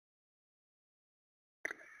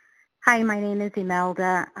Hi, my name is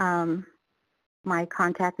Emelda. My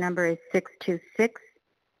contact number is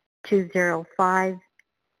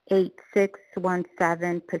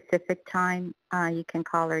 626-205-8617 Pacific Time. You can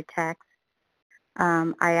call or text.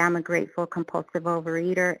 I am a grateful compulsive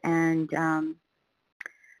overeater and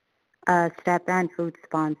a step and food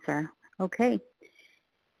sponsor. Okay,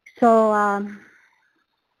 so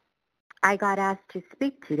I got asked to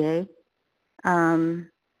speak today.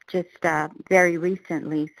 Just very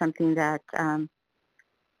recently, something that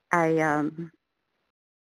I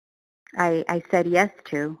said yes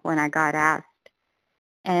to when I got asked.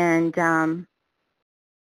 And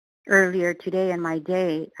earlier today in my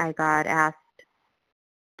day, I got asked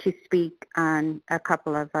to speak on a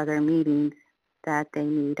couple of other meetings that they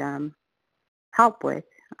need help with,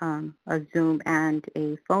 a Zoom and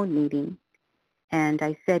a phone meeting. And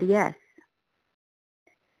I said yes.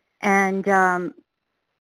 And,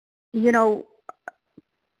 you know,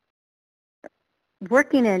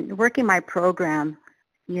 working my program,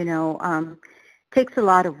 takes a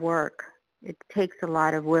lot of work. It takes a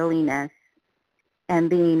lot of willingness and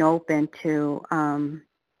being open to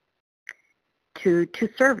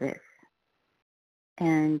service.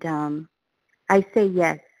 And I say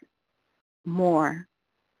yes more.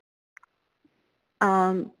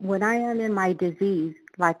 When I am in my disease,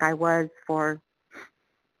 like I was for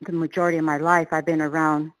the majority of my life, I've been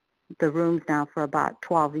around the rooms now for about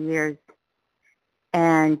 12 years.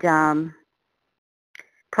 And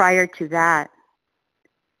prior to that,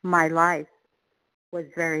 my life was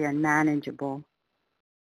very unmanageable.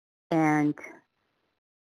 And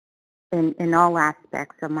in all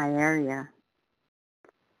aspects of my area.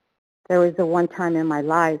 There was a one time in my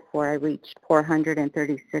life where I reached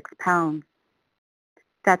 436 pounds.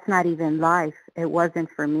 That's not even life. It wasn't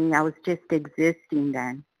for me. I was just existing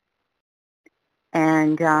then.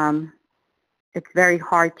 And it's very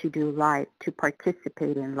hard to do life, to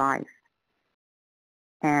participate in life.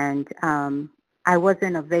 And I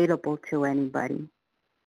wasn't available to anybody.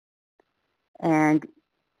 And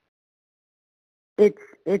it's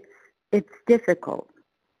difficult.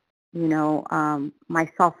 My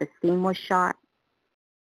self-esteem was shot.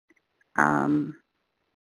 And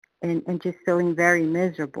just feeling very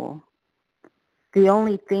miserable. The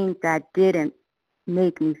only thing that didn't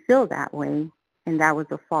make me feel that way, and that was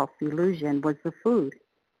a false illusion, was the food.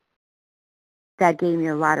 That gave me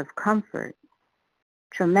a lot of comfort,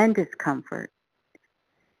 tremendous comfort.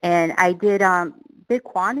 And I did big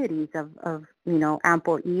quantities of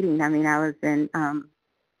ample eating. I mean, I was in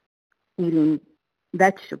eating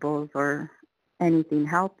vegetables or anything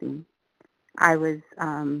healthy. I was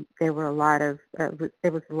there was a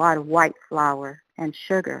lot of white flour and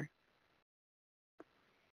sugar.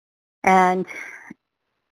 And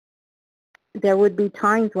there would be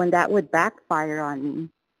times when that would backfire on me.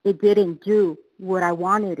 It didn't do what I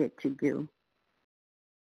wanted it to do.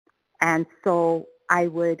 And so I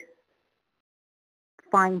would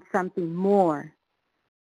find something more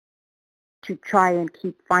to try and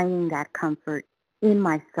keep finding that comfort in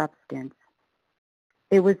my substance.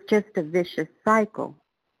 It was just a vicious cycle.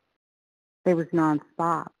 It was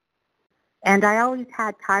nonstop. And I always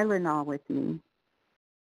had Tylenol with me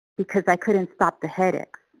because I couldn't stop the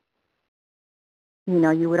headaches.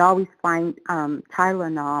 You would always find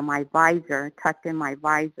Tylenol on my visor, tucked in my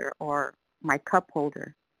visor or my cup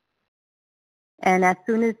holder. And as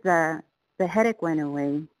soon as the headache went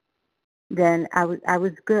away, then I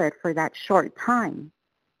was good for that short time.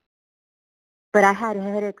 But I had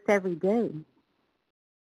headaches every day.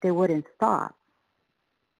 They wouldn't stop.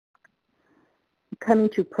 Coming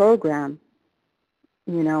to program,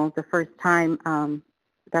 the first time,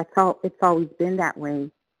 it's always been that way,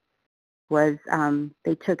 was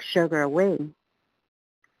they took sugar away.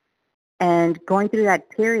 And going through that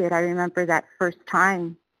period, I remember that first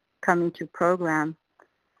time coming to program,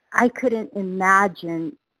 I couldn't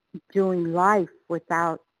imagine doing life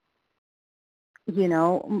without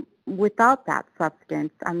that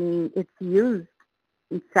substance. I mean, it's used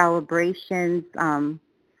in celebrations,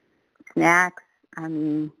 snacks,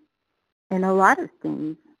 in a lot of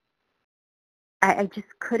things. I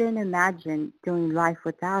just couldn't imagine doing life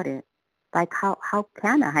without it. Like, how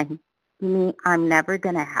can I? You mean I'm never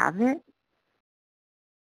going to have it?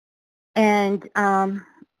 And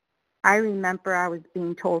I remember I was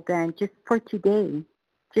being told then, just today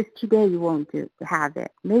you won't have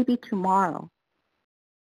it. Maybe tomorrow.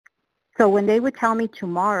 So when they would tell me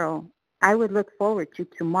tomorrow, I would look forward to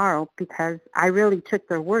tomorrow because I really took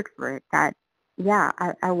their word for it that, yeah,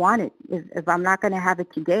 I want it. If I'm not going to have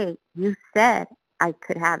it today, you said I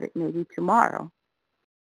could have it maybe tomorrow.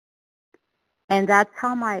 And that's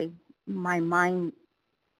how my mind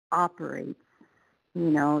operates.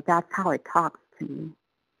 That's how it talks to me.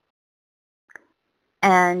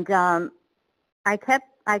 And I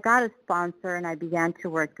got a sponsor, and I began to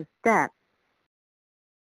work the steps.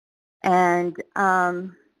 And I've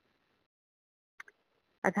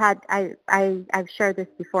shared this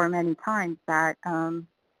before many times that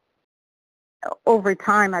over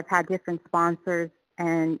time I've had different sponsors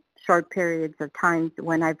and short periods of times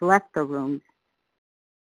when I've left the rooms,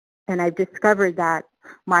 and I've discovered that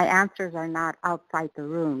my answers are not outside the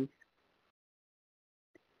rooms.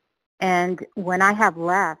 And when I have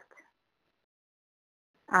left,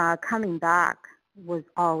 coming back was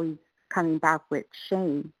always coming back with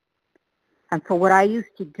shame. And so what I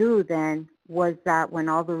used to do then was that when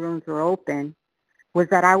all the rooms were open, was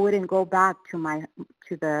that I wouldn't go back to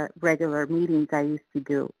the regular meetings I used to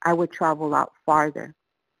do. I would travel out farther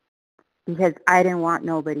because I didn't want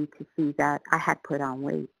nobody to see that I had put on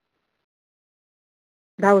weight.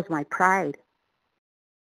 That was my pride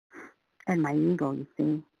and my ego, you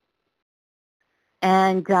see.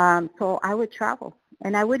 And so I would travel,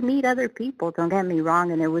 and I would meet other people, don't get me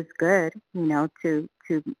wrong, and it was good, to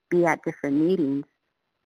be at different meetings.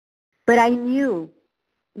 But I knew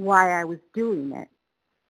why I was doing it.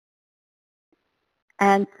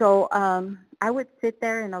 And so I would sit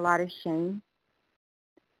there in a lot of shame.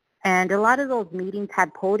 And a lot of those meetings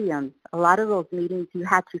had podiums. A lot of those meetings you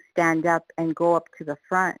had to stand up and go up to the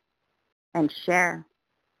front and share.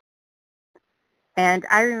 And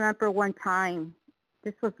I remember one time,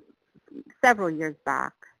 this was several years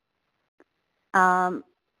back, I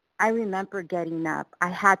remember getting up. I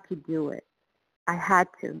had to do it. I had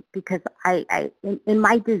to, because in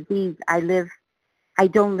my disease, I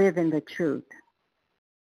don't live in the truth.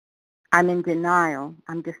 I'm in denial.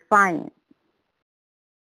 I'm defiant.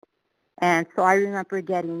 And so I remember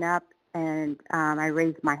getting up, and I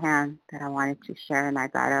raised my hand that I wanted to share, and I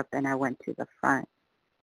got up and I went to the front.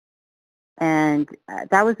 And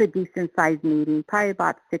that was a decent-sized meeting, probably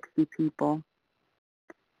about 60 people.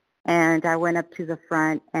 And I went up to the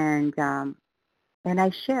front, and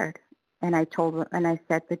I shared, and I told them, and I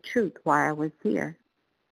said the truth why I was here,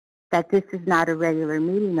 that this is not a regular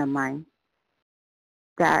meeting of mine,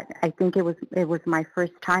 that I think it was my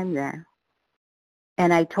first time there.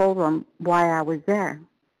 And I told them why I was there.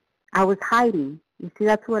 I was hiding. You see,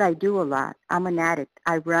 that's what I do a lot. I'm an addict.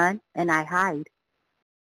 I run and I hide.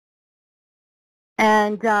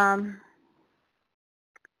 And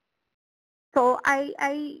so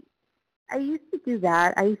I used to do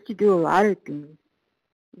that. I used to do a lot of things,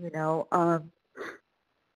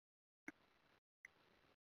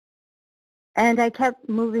 and I kept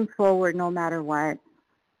moving forward no matter what.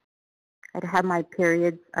 I'd have my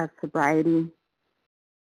periods of sobriety,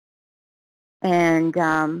 and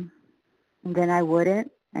then I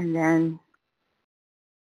wouldn't. And then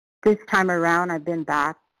this time around, I've been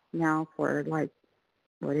back now for like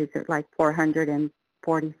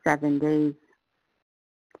 447 days.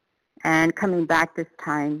 And coming back this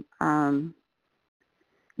time,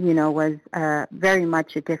 was very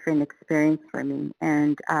much a different experience for me.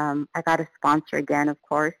 And I got a sponsor again, of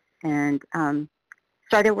course, and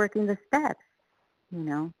started working the steps,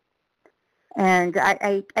 And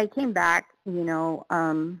I came back,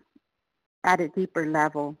 at a deeper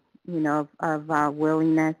level, of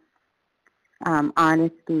willingness,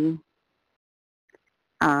 honesty,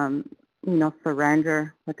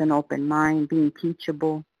 surrender with an open mind, being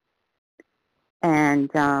teachable. And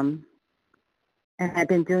I've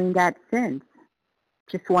been doing that since,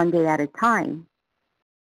 just one day at a time.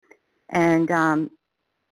 And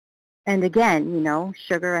again,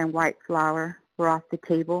 sugar and white flour were off the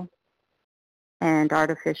table, and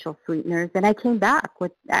artificial sweeteners. And I came back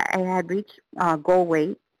I had reached goal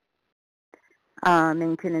weight,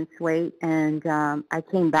 maintenance weight, and I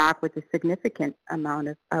came back with a significant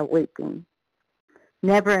amount of weight gain.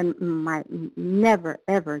 Never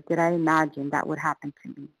ever did I imagine that would happen to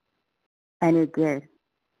me, and it did.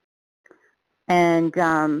 And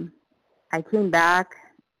I came back,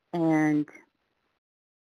 and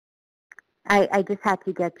I just had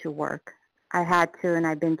to get to work. I had to, and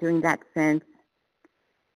I've been doing that since.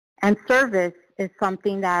 And service is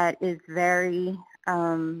something that is very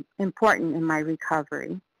important in my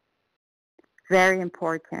recovery. Very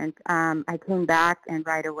important. I came back and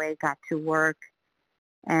right away got to work,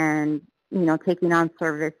 and taking on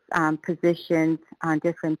service positions on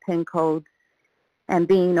different PIN codes, and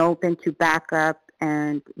being open to back up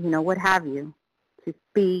and what have you, to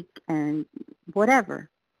speak and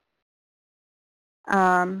whatever.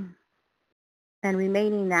 And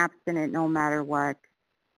remaining abstinent no matter what.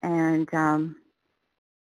 And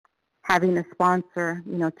having a sponsor,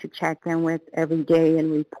 to check in with every day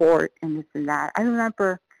and report and this and that. I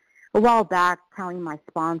remember a while back telling my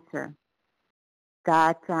sponsor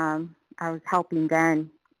that I was helping then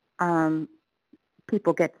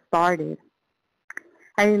people get started.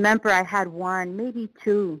 I remember I had one, maybe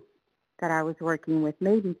two that I was working with,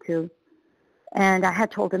 maybe two. And I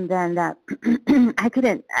had told him then that I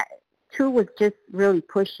couldn't, two was just really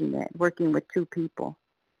pushing it, working with two people.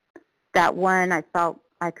 That one I felt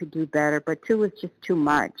I could do better, but two was just too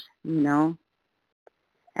much,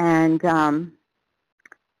 And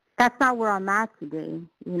that's not where I'm at today.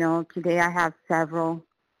 Today I have several.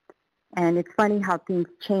 And it's funny how things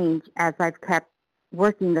change as I've kept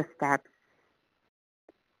working the steps.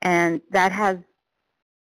 And that has,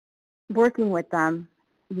 working with them,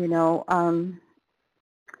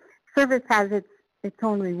 service has its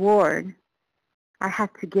own reward. I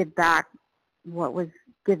have to give back what was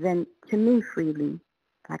given to me freely,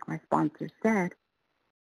 like my sponsor said.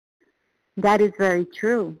 That is very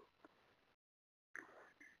true.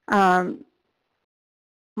 My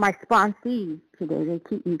sponsees today, they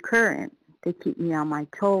keep me current. They keep me on my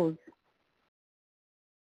toes.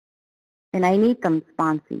 And I need them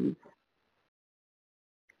sponsees.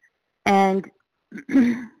 And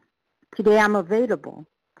today I'm available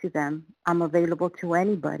to them. I'm available to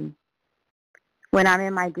anybody. When I'm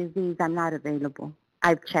in my disease, I'm not available.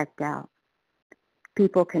 I've checked out.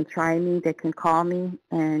 People can try me, they can call me,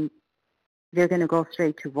 and they're going to go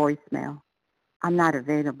straight to voicemail. I'm not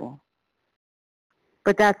available.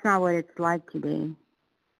 But that's not what it's like today.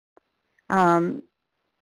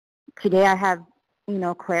 Today I have,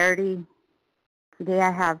 clarity. Today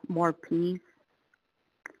I have more peace.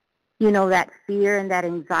 That fear and that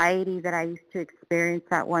anxiety that I used to experience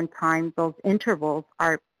at one time, those intervals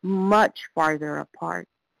are much farther apart.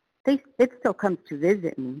 It still comes to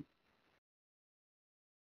visit me.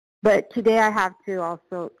 But today I have to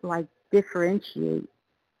also, differentiate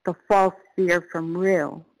the false fear from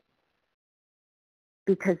real.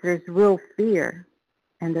 Because there's real fear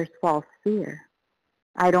and there's false fear.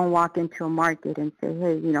 I don't walk into a market and say,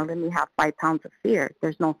 hey, let me have 5 pounds of fear.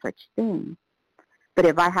 There's no such thing. But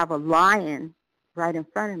if I have a lion right in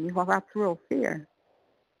front of me, well, that's real fear.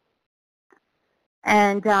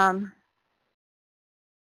 And, I'm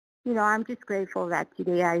just grateful that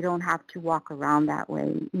today I don't have to walk around that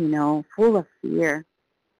way, full of fear.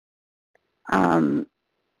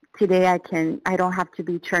 Today I don't have to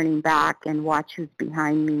be turning back and watch who's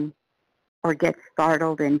behind me or get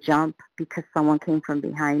startled and jump because someone came from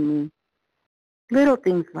behind me. Little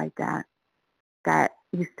things like that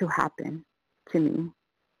used to happen to me.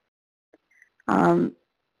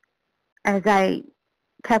 As I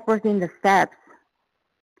kept working the steps,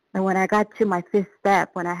 and when I got to my 5th step,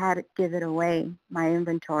 when I had to give it away, my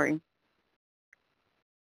inventory,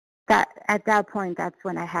 at that point, that's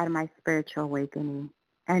when I had my spiritual awakening.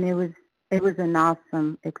 And it was an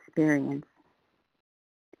awesome experience.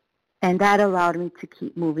 And that allowed me to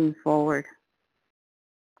keep moving forward.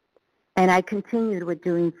 And I continued with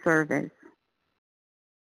doing service.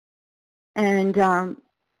 And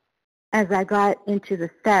as I got into the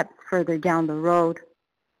steps further down the road,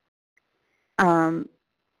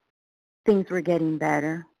 things were getting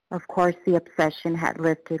better. Of course, the obsession had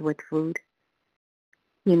lifted with food,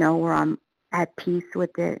 where I'm at peace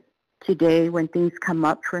with it. Today, when things come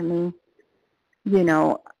up for me,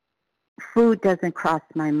 food doesn't cross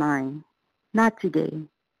my mind. Not today,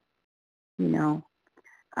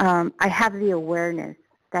 I have the awareness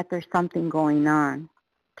that there's something going on.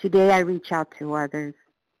 Today, I reach out to others.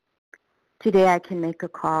 Today, I can make a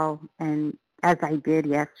call, and as I did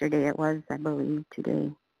yesterday, it was, I believe,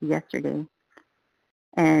 yesterday,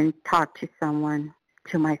 and talk to someone,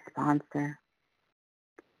 to my sponsor.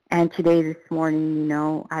 And today, this morning,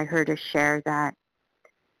 I heard a share that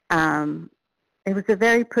it was a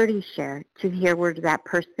very pretty share to hear where that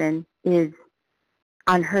person is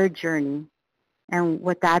on her journey and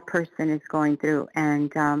what that person is going through.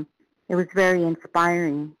 And it was very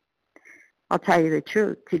inspiring. I'll tell you the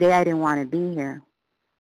truth. Today, I didn't want to be here.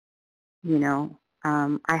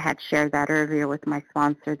 I had shared that earlier with my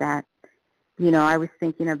sponsor that, I was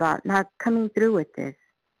thinking about not coming through with this,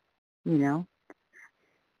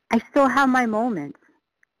 I still have my moments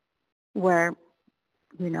where,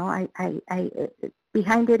 I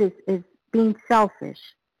behind it is being selfish,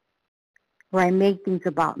 where I make things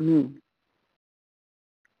about me.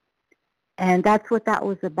 And that's what that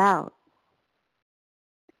was about.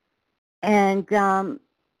 And,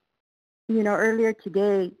 earlier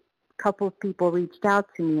today, a couple of people reached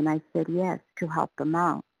out to me, and I said yes to help them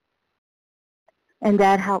out. And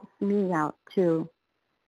that helps me out, too,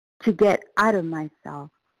 to get out of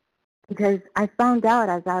myself, because I found out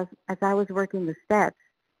as I was working the steps.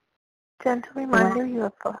 Gentle reminder, you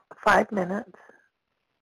have 5 minutes.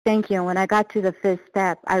 Thank you. When I got to the 5th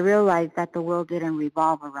step, I realized that the world didn't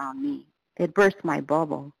revolve around me. It burst my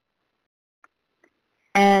bubble.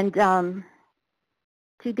 And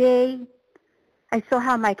today, I still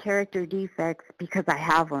have my character defects because I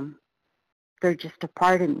have them. They're just a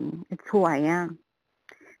part of me. It's who I am.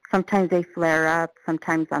 Sometimes they flare up.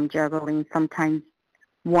 Sometimes I'm juggling. Sometimes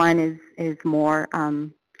one is more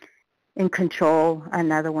in control.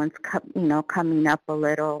 Another one's coming up a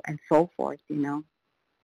little, and so forth.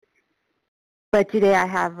 But today I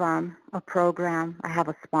have a program. I have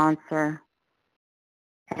a sponsor,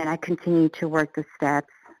 and I continue to work the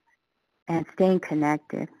steps and staying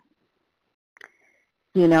connected.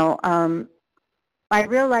 I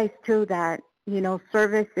realize too that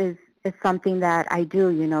service is something that I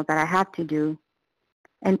do. That I have to do,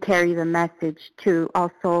 and carry the message to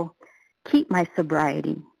also keep my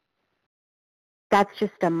sobriety. That's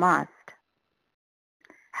just a must.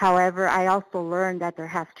 However, I also learned that there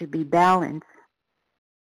has to be balance.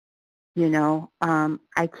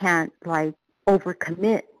 I can't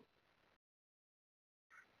overcommit,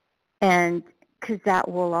 and because that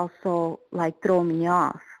will also throw me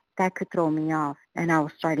off. That could throw me off, and I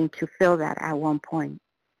was starting to feel that at one point.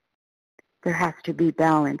 There has to be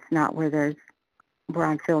balance, not where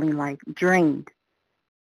I'm feeling drained,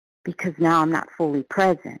 because now I'm not fully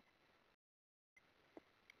present.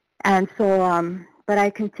 And so, but I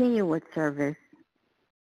continue with service,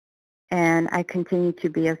 and I continue to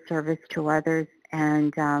be of service to others,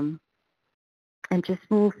 and just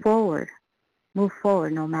move forward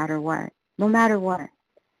no matter what.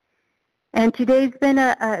 And today's been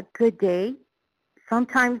a good day.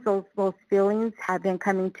 Sometimes those feelings have been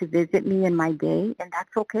coming to visit me in my day, and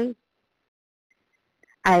that's okay.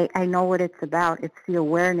 I know what it's about. It's the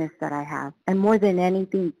awareness that I have. And more than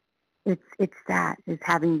anything, it's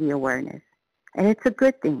having the awareness. And it's a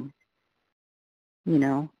good thing.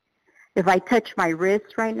 If I touch my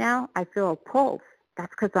wrist right now, I feel a pulse.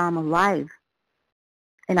 That's because I'm alive.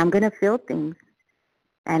 And I'm going to feel things.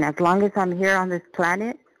 And as long as I'm here on this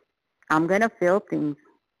planet, I'm going to feel things.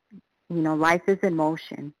 Life is in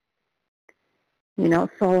motion.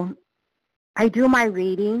 So I do my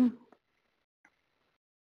reading.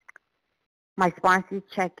 My sponsors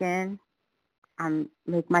check in. I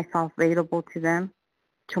make myself available to them,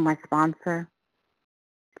 to my sponsor.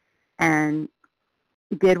 And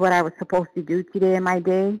did what I was supposed to do today in my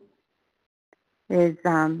day, is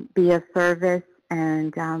be of service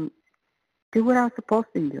and do what I was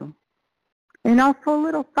supposed to do. And also a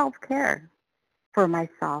little self-care for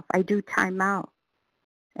myself. I do time out.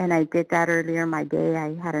 And I did that earlier in my day.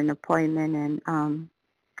 I had an appointment and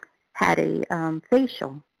had a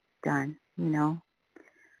facial done,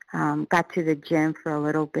 got to the gym for a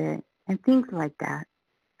little bit and things like that.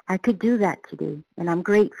 I could do that today, and I'm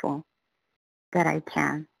grateful that I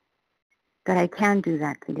can do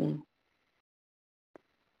that today.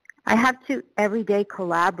 I have to every day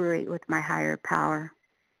collaborate with my higher power.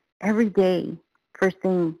 Every day, first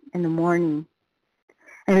thing in the morning.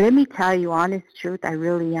 And let me tell you, honest truth, I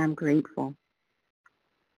really am grateful.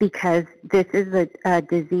 Because this is a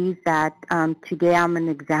disease that today I'm an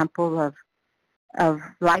example of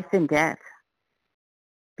life and death.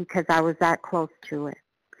 Because I was that close to it.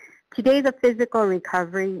 Today, the physical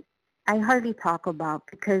recovery, I hardly talk about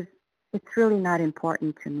because it's really not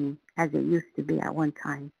important to me as it used to be at one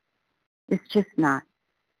time. It's just not.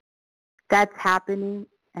 That's happening,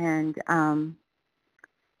 and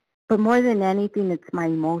but more than anything, it's my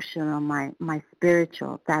emotional, my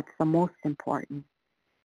spiritual. That's the most important.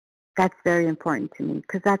 That's very important to me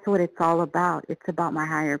because that's what it's all about. It's about my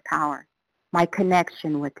higher power, my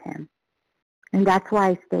connection with him. And that's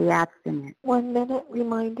why I stay abstinent. 1 minute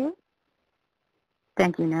reminder.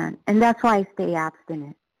 Thank you, Nan. And that's why I stay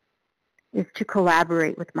abstinent, is to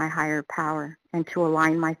collaborate with my higher power and to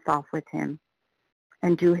align myself with him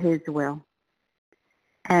and do his will.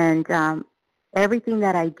 And everything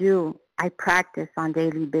that I do, I practice on a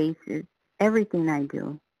daily basis. Everything I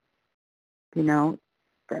do,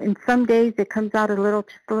 And some days it comes out just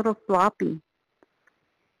a little sloppy.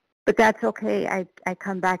 But that's okay. I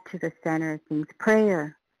come back to the center of things.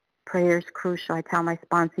 Prayer is crucial. I tell my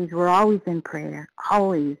sponsors, we're always in prayer.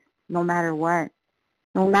 Always. No matter what.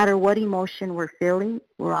 No matter what emotion we're feeling,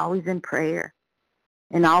 we're always in prayer.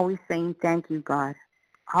 And always saying, thank you, God.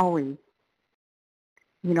 Always.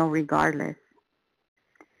 Regardless.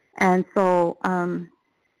 And so, I'm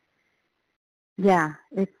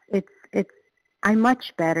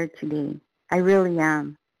much better today. I really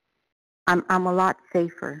am. I'm a lot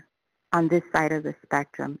safer. on this side of the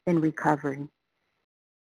spectrum in recovery.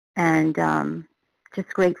 And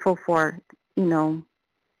just grateful for,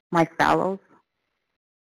 my fellows.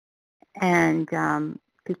 And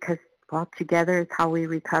because, well, together is how we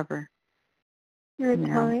recover. Your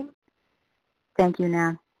time. Thank you,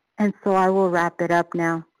 Nan. And so I will wrap it up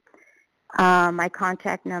now. My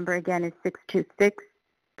contact number again is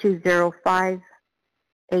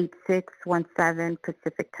 626-205-8617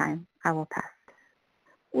 Pacific time. I will pass.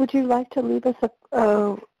 Would you like to leave us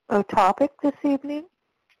a topic this evening?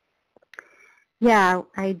 Yeah,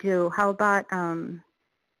 I do. How about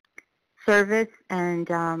service and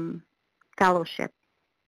fellowship?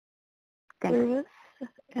 Thanks. Service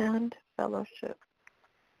and fellowship.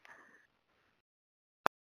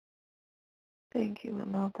 Thank you,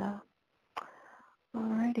 Emelda.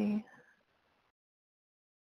 Alrighty.